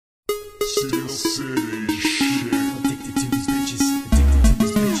Steel City shit. Addicted to these bitches, addicted to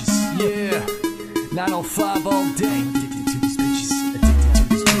these bitches. Yeah, 905 all day. Addicted to these bitches, addicted to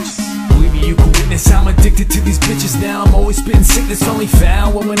these bitches. Believe me, you can witness, I'm addicted to these bitches. Now I'm always spitting sickness, only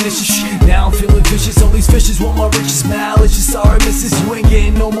found when malicious shit. Now I'm feeling vicious, all these fishes want my riches. Malicious, sorry missus, you ain't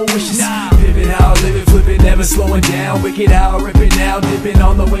getting no more wishes. Pivot how I live it, flip it, never slowing down. Wicked how I rip it now, dipping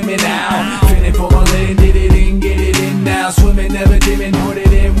on the women now. Fitting for my living, did it in, get it in now. Swimming, never dimming, put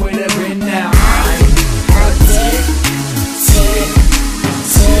it in, whatever in now.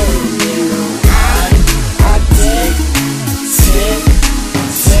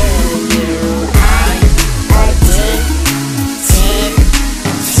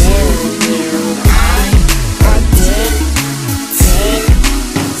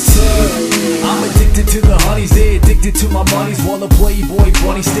 They addicted to my monies, while the playboy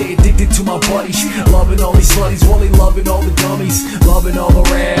bunnies stay addicted to my buddies. Loving all these slutties while they loving all the dummies. Loving all the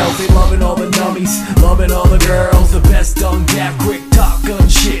rails, they loving all the nummies. Loving all the girls, the best done gap, quick Top Gun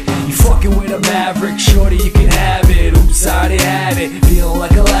shit. You fucking with a maverick, shorty you can have it. Oops, I already had it, feeling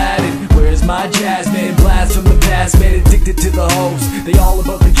like Aladdin. Where's my Jasmine? Blast from the past, man, addicted to the hoes. They all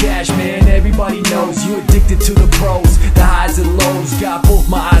about the cash, man, everybody knows. You addicted to the pros, the highs and lows. Got both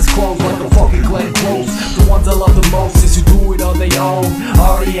my eyes closed like a fucking Glenn Close. The ones I love the most is who do it on their own.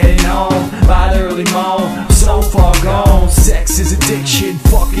 Already heading home by the early morn. So far gone, sex is addiction.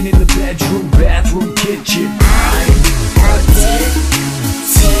 Fucking in the bedroom, bathroom, kitchen. I'm addicted to you.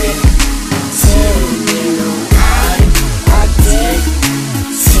 I'm addicted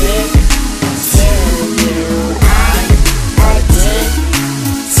to you. I'm addicted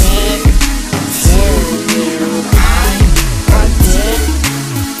to you.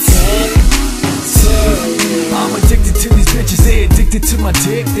 I'm addicted to these bitches, they addicted to my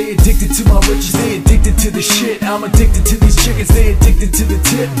dick. They addicted to my riches, they addicted to the shit. I'm addicted to these chickens, they addicted to the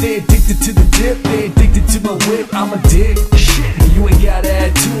tip. They addicted to the dip, they addicted to my whip. I'm a dick, shit, you ain't gotta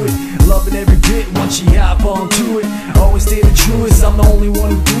add to it. Loving every bit once she hop onto it. Always stay the truest, I'm the only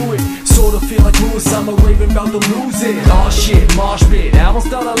one who do it. Sorta feel like Lewis, I'm a raving about to lose it. Aw shit, mosh pit, I almost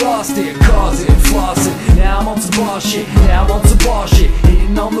thought I lost it. Cause it, floss it, now I'm on some bar shit. Now I'm on some bar shit,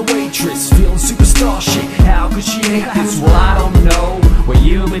 hitting on the waitress. Feeling superstar shit, how could she hate this? Well I don't know what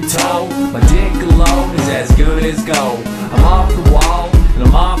you've been told. My dick alone is as good as gold. I'm off the wall, and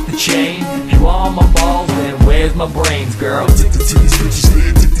I'm off the chain. If you want my balls, then where's my brains, girl? Addicted to these bitches, they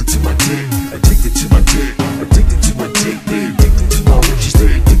addicted to my dick. Addicted to my dick, addicted to my dick. They addicted to my riches,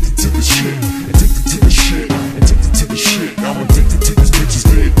 they addicted to the shit. Addicted to the shit, addicted to the shit. I'm addicted to these bitches,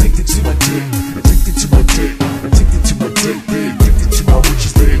 they addicted to my dick. Addicted to my dick, addicted to my dick. They addicted to my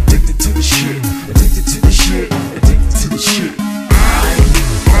riches, they addicted to the shit. Addicted to the shit, addicted to the shit. I'm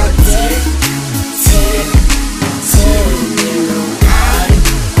addicted to you.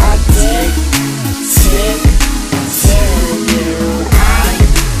 I'm addicted to you.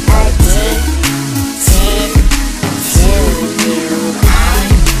 I'm addicted to you.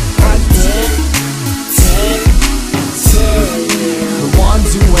 I'm addicted to you. The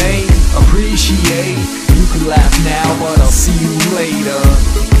ones who ain't appreciate, you can laugh now, but I'll see you later.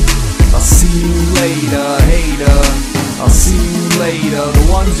 I'll see you later, hater. I'll see you later. The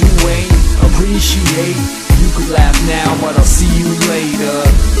ones who ain't appreciate, you could laugh now, but I'll see you later.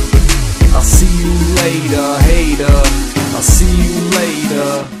 I'll see you later, hater. I'll see you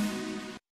later.